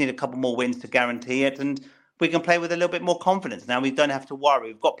now. We just need a couple more wins to guarantee it, and we can play with a little bit more confidence now. We don't have to worry.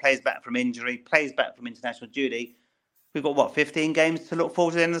 We've got players back from injury, players back from international duty. We've got 15 games to look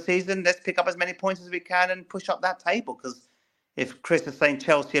forward to the end of the season. Let's pick up as many points as we can and push up that table. Because if Chris is saying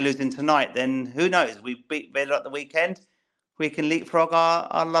Chelsea are losing tonight, then who knows? We beat Villa at the weekend. We can leapfrog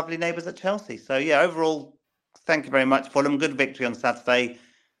our lovely neighbours at Chelsea. So, yeah, overall, thank you very much, Fulham. Good victory on Saturday.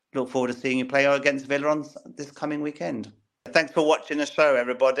 Look forward to seeing you play against Villa on this coming weekend. Thanks for watching the show,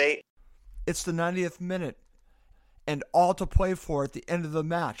 everybody. It's the 90th minute, and all to play for at the end of the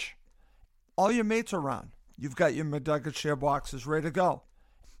match. All your mates are around. You've got your McNugget share boxes ready to go.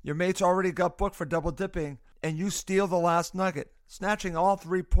 Your mates already got booked for double dipping, and you steal the last nugget, snatching all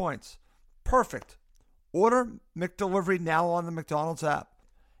 3 points. Perfect. Order McDelivery now on the McDonald's app.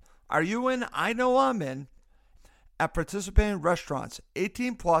 Are you in? I know I'm in. At participating restaurants,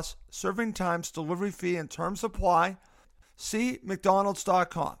 18 plus, serving times, delivery fee, and terms apply. See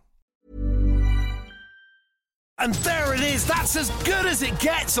McDonald's.com. And there it is, that's as good as it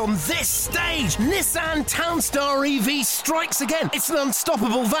gets on this stage. Nissan Townstar EV strikes again. It's an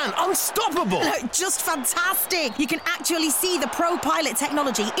unstoppable van, unstoppable. Just fantastic. You can actually see the ProPilot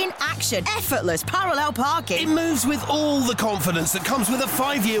technology in action. Effortless parallel parking. It moves with all the confidence that comes with a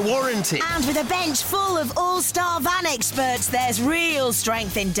 5-year warranty. And with a bench full of all-star van experts, there's real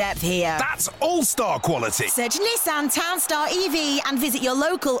strength in depth here. That's all-star quality. Search Nissan Townstar EV and visit your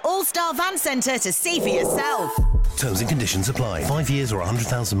local all-star van centre to see for yourself. Terms and conditions apply. 5 years or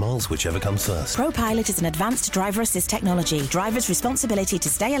 100,000 miles, whichever comes first. ProPilot is an advanced driver assist technology. Driver's responsibility to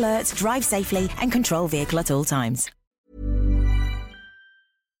stay alert, drive safely, and control vehicle at all times.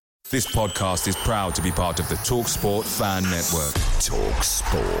 This podcast is proud to be part of the TalkSport Fan Network.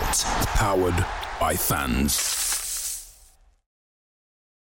 TalkSport. Powered by fans.